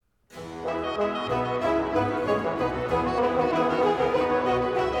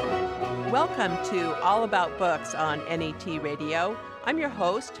Welcome to All About Books on NET Radio. I'm your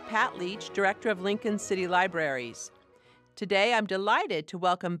host, Pat Leach, Director of Lincoln City Libraries. Today, I'm delighted to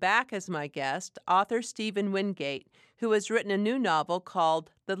welcome back as my guest author Stephen Wingate, who has written a new novel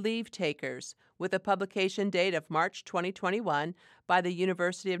called The Leave Takers, with a publication date of March 2021 by the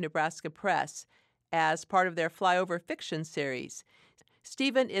University of Nebraska Press as part of their Flyover Fiction series.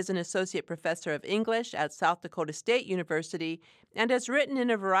 Stephen is an associate professor of English at South Dakota State University and has written in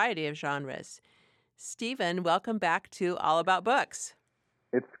a variety of genres. Stephen, welcome back to All About Books.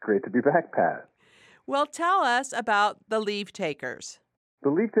 It's great to be back, Pat. Well, tell us about The Leave Takers. The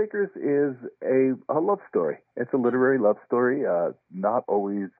Leave Takers is a love story. It's a literary love story, not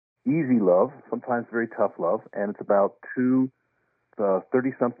always easy love, sometimes very tough love, and it's about two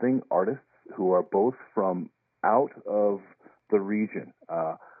 30-something artists who are both from out of the region,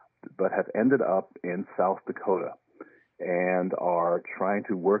 but have ended up in South Dakota and are trying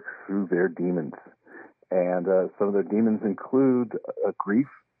to work through their demons. And some of their demons include grief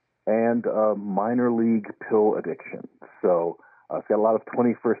and minor league pill addiction. So it's got a lot of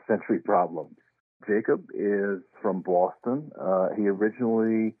 21st century problems. Jacob is from Boston. He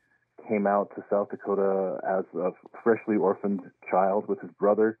originally came out to South Dakota as a freshly orphaned child with his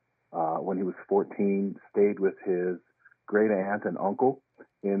brother. When he was 14, stayed with his great aunt and uncle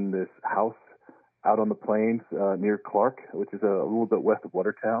in this house out on the plains near Clark, which is a little bit west of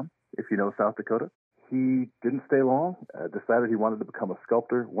Watertown, if you know South Dakota. He didn't stay long, decided he wanted to become a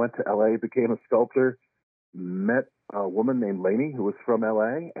sculptor, went to L.A., became a sculptor, met a woman named Lainey who was from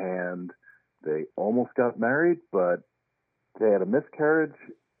L.A., and they almost got married, but they had a miscarriage,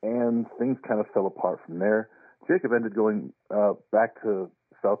 and things kind of fell apart from there. Jacob ended going back to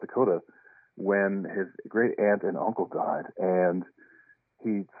South Dakota when his great aunt and uncle died, and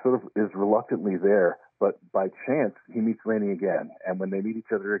he sort of is reluctantly there, but by chance he meets Lainey again, and when they meet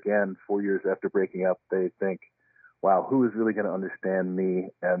each other again 4 years after breaking up, they think, wow, who is really going to understand me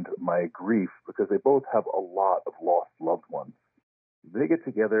and my grief, because they both have a lot of lost loved ones. They get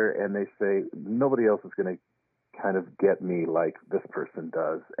together and they say, nobody else is going to kind of get me like this person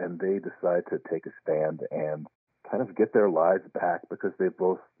does, and they decide to take a stand and kind of get their lives back, because they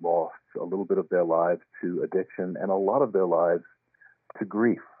both lost a little bit of their lives to addiction and a lot of their lives to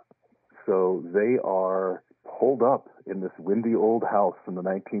grief. So they are holed up in this windy old house from the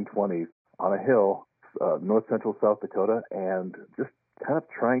 1920s on a hill, north central South Dakota, and just kind of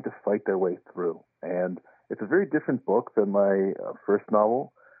trying to fight their way through. And it's a very different book than my first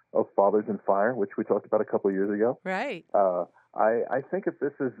novel of Fathers in Fire, which we talked about a couple of years ago. Right. I think of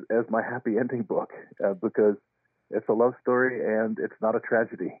this as my happy ending book because it's a love story and it's not a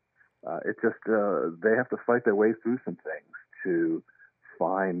tragedy. It just, they have to fight their way through some things to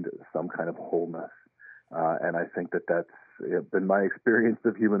find some kind of wholeness. And I think that's been my experience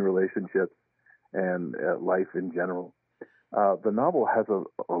of human relationships and life in general. The novel has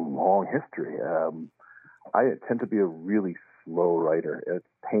a long history. I tend to be a really slow writer. It's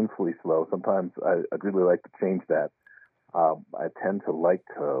painfully slow. Sometimes I'd really like to change that. I tend to like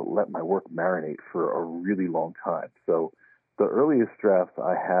to let my work marinate for a really long time. So the earliest drafts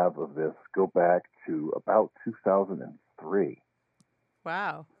I have of this go back to about 2003.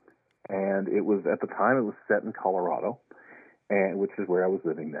 Wow. And it was, at the time, it was set in Colorado, and which is where I was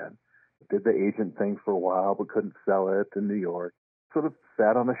living then. Did the agent thing for a while, but couldn't sell it in New York. Sort of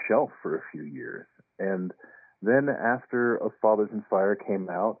sat on a shelf for a few years. And then after A Fathers in Fire came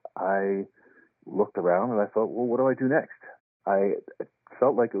out, I looked around and I thought, well, what do I do next? I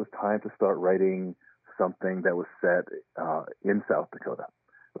felt like it was time to start writing something that was set in South Dakota,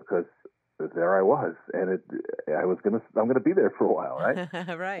 because there I was, and I'm gonna be there for a while, right?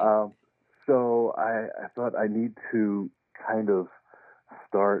 Right. So I thought I need to kind of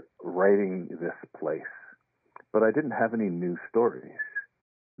start writing this place, but I didn't have any new stories.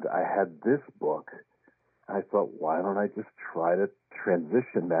 I had this book. I thought, why don't I just try to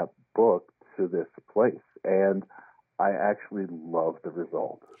transition that book to this place? And I actually love the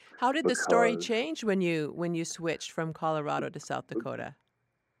result. How did the story change when you switched from Colorado to South Dakota?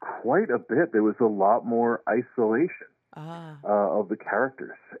 Quite a bit. There was a lot more isolation of the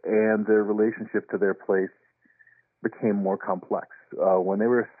characters, and their relationship to their place became more complex. When they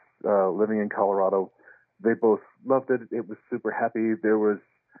were living in Colorado, they both loved it. It was super happy. There was,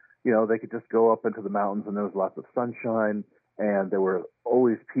 they could just go up into the mountains and there was lots of sunshine, and there were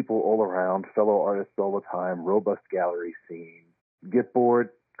always people all around, fellow artists all the time, robust gallery scene. Get bored,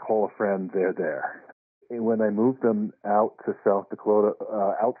 call a friend, they're there. And when I moved them out to South Dakota,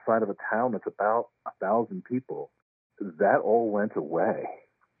 outside of a town that's about 1,000 people, that all went away.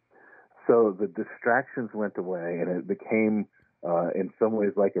 So the distractions went away, and it became, in some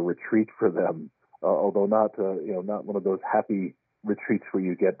ways, like a retreat for them. Although not, not one of those happy retreats where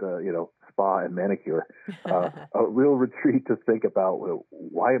you get, spa and manicure. A real retreat to think about, well,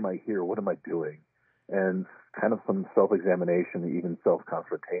 why am I here? What am I doing? And kind of some self-examination, even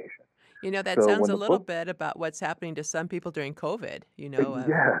self-confrontation. That So sounds when a the little book, bit about what's happening to some people during COVID,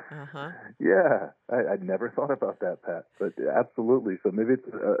 yes, uh-huh. yeah, I'd never thought about that, Pat, but absolutely. So maybe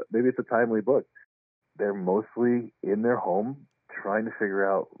it's a timely book. They're mostly in their home trying to figure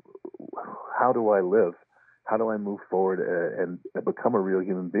out, how do I live? How do I move forward and become a real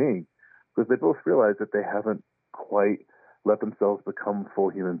human being? Because they both realize that they haven't quite let themselves become full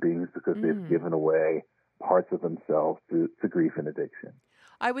human beings because they've Mm. given away parts of themselves to grief and addiction.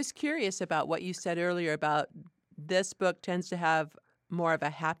 I was curious about what you said earlier about this book tends to have more of a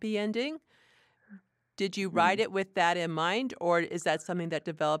happy ending. Did you write Mhm. it with that in mind, or is that something that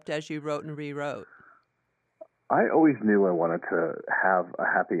developed as you wrote and rewrote? I always knew I wanted to have a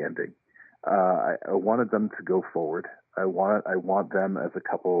happy ending. I wanted them to go forward. I want them as a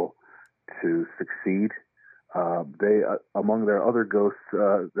couple to succeed. They among their other ghosts,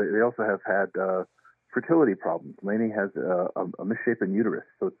 they also have had fertility problems. Lainey has a misshapen uterus,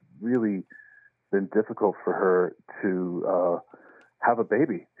 so it's really been difficult for her to have a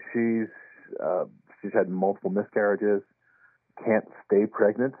baby. She's had multiple miscarriages, can't stay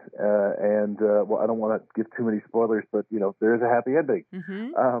pregnant, and well, I don't want to give too many spoilers, but there is a happy ending.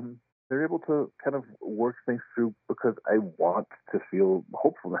 Mhm. Um, they're able to kind of work things through because I want to feel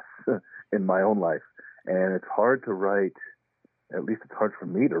hopefulness in my own life, and it's hard to write. At least it's hard for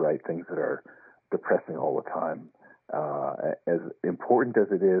me to write things that are depressing all the time. As important as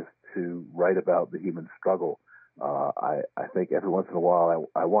it is to write about the human struggle, I think every once in a while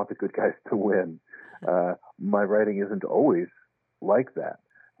I want the good guys to win. My writing isn't always like that,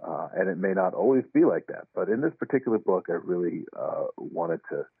 and it may not always be like that. But in this particular book, I really wanted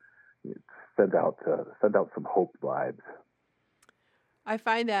to send out some hope vibes. I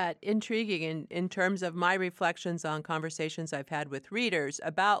find that intriguing in terms of my reflections on conversations I've had with readers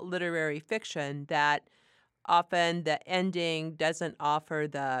about literary fiction that often the ending doesn't offer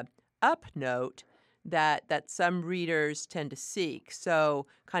the up note that some readers tend to seek. So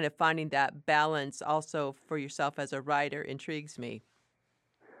kind of finding that balance also for yourself as a writer intrigues me.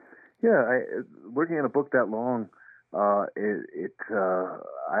 Yeah, working on a book that long, I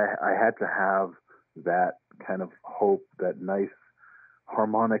had to have that kind of hope, that nice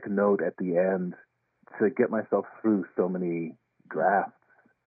harmonic note at the end to get myself through so many drafts.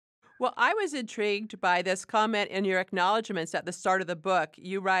 Well, I was intrigued by this comment in your acknowledgments at the start of the book.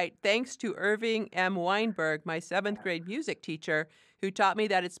 You write, "Thanks to Irving M. Weinberg, my seventh grade music teacher, who taught me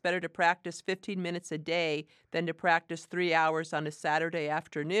that it's better to practice 15 minutes a day than to practice 3 hours on a Saturday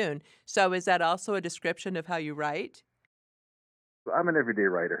afternoon." So is that also a description of how you write? I'm an everyday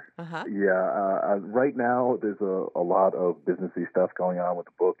writer. Uh-huh. Yeah, right now there's a lot of businessy stuff going on with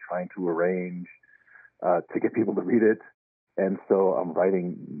the book, trying to arrange to get people to read it. And so I'm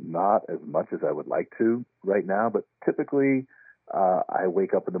writing not as much as I would like to right now, but typically I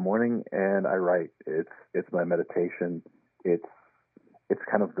wake up in the morning and I write. It's my meditation. It's it's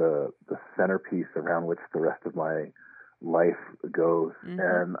kind of the centerpiece around which the rest of my life goes. Mhm.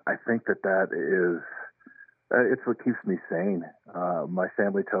 And I think that is it's what keeps me sane. My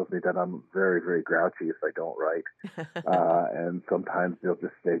family tells me that I'm very, very grouchy if I don't write. And sometimes they'll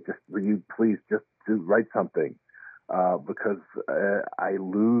just say, "Just will you please just write something?" Because I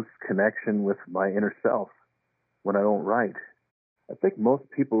lose connection with my inner self when I don't write. I think most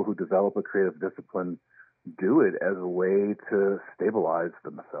people who develop a creative discipline do it as a way to stabilize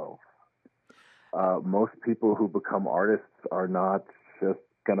themselves. Most people who become artists are not just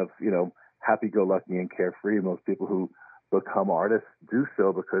kind of, happy-go-lucky and carefree. Most people who become artists do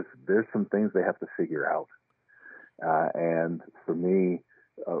so because there's some things they have to figure out. And for me,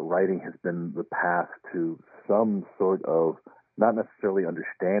 writing has been the path to some sort of not necessarily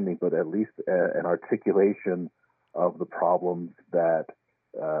understanding, but at least an articulation of the problems that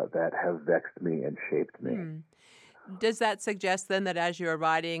have vexed me and shaped me. Hmm. Does that suggest then that as you were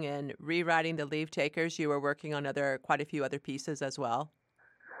writing and rewriting The Leave Takers, you were working on quite a few other pieces as well?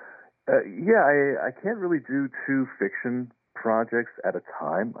 Yeah, I can't really do two fiction projects at a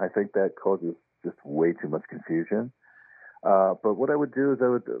time. I think that causes just way too much confusion. But what I would do is I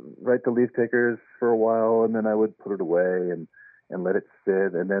would write the Leaf Takers for a while, and then I would put it away and let it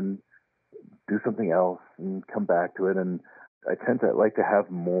sit, and then do something else and come back to it. And I tend to like to have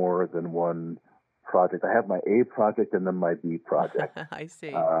more than one project. I have my A project and then my B project. I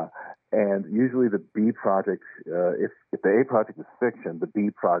see. And usually the B project, if the A project is fiction, the B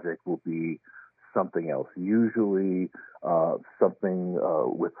project will be something else. Usually something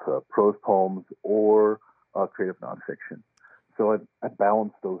with prose poems or creative nonfiction. So I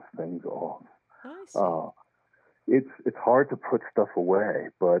balance those things off. I see. It's hard to put stuff away,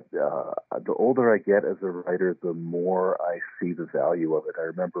 but the older I get as a writer, the more I see the value of it. I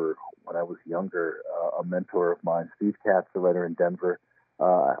remember when I was younger, a mentor of mine, Steve Katz, the writer in Denver,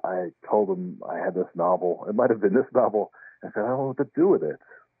 I told him I had this novel. It might have been this novel. I said, I don't know what to do with it.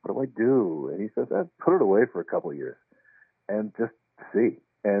 What do I do? And he says, put it away for a couple of years and just see.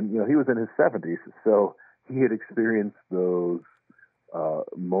 And, he was in his 70s, so he had experienced those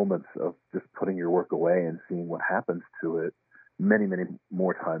moments of just putting your work away and seeing what happens to it many, many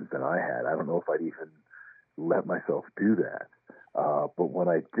more times than I had. I don't know if I'd even let myself do that. But when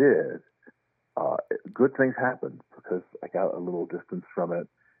I did, good things happened because I got a little distance from it.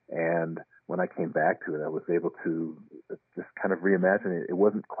 And when I came back to it, I was able to just kind of reimagine it. It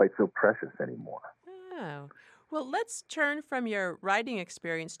wasn't quite so precious anymore. Oh. Well, let's turn from your writing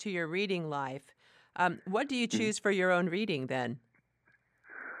experience to your reading life. What do you choose for your own reading then?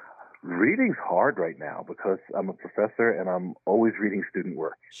 Reading's hard right now because I'm a professor and I'm always reading student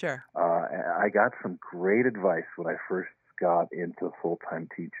work. Sure. I got some great advice when I first got into full-time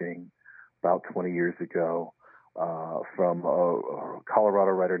teaching about 20 years ago from a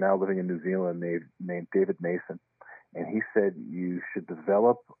Colorado writer now living in New Zealand named David Mason. And he said you should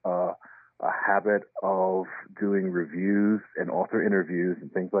develop a habit of doing reviews and author interviews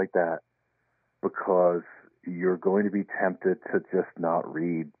and things like that because you're going to be tempted to just not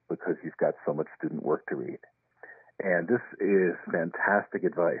read because you've got so much student work to read. And this is fantastic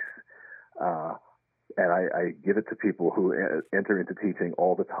advice. And I give it to people who enter into teaching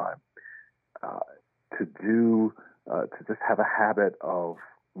all the time. To just have a habit of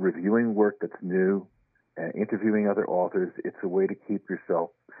reviewing work that's new and interviewing other authors. It's a way to keep yourself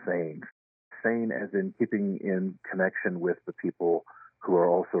sane. Sane as in keeping in connection with the people who are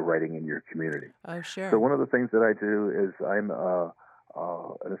also writing in your community. Oh, sure. So one of the things that I do is I'm an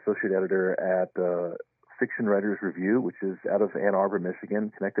associate editor at Fiction Writers Review, which is out of Ann Arbor,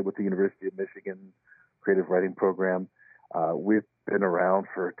 Michigan, connected with the University of Michigan Creative Writing Program. We've been around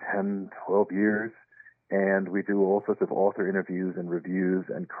for 10, 12 years, and we do all sorts of author interviews and reviews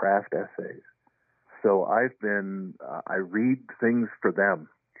and craft essays. So I read things for them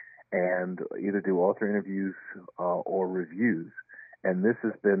and either do author interviews or reviews. And this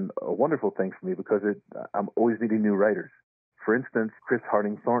has been a wonderful thing for me because I'm always meeting new writers. For instance, Chris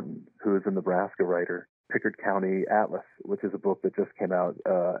Harding Thornton, who is a Nebraska writer, Pickard County Atlas, which is a book that just came out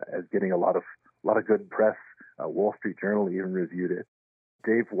as getting a lot of good press. Wall Street Journal even reviewed it.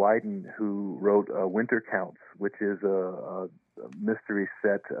 Dave Wyden, who wrote Winter Counts, which is a mystery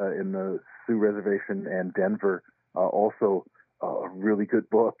set in the Sioux Reservation and Denver, also a really good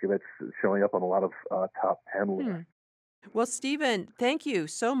book that's showing up on a lot of top 10 lists. Well, Stephen, thank you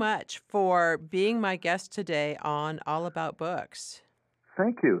so much for being my guest today on All About Books.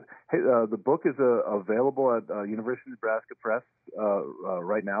 Thank you. Hey, the book is available at University of Nebraska Press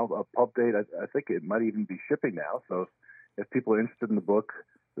right now. A pub date, I think it might even be shipping now. So if people are interested in the book,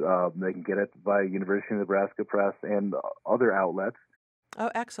 they can get it by University of Nebraska Press and other outlets.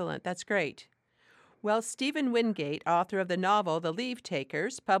 Oh, excellent. That's great. Well, Stephen Wingate, author of the novel The Leave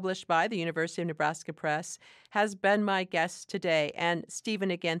Takers, published by the University of Nebraska Press, has been my guest today. And Stephen,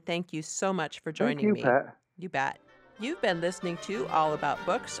 again, thank you so much for joining me. Thank you, Pat. You bet. You've been listening to All About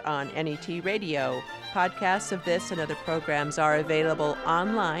Books on NET Radio. Podcasts of this and other programs are available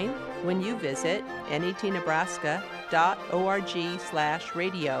online when you visit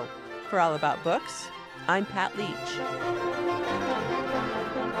netnebraska.org/radio. For All About Books, I'm Pat Leach.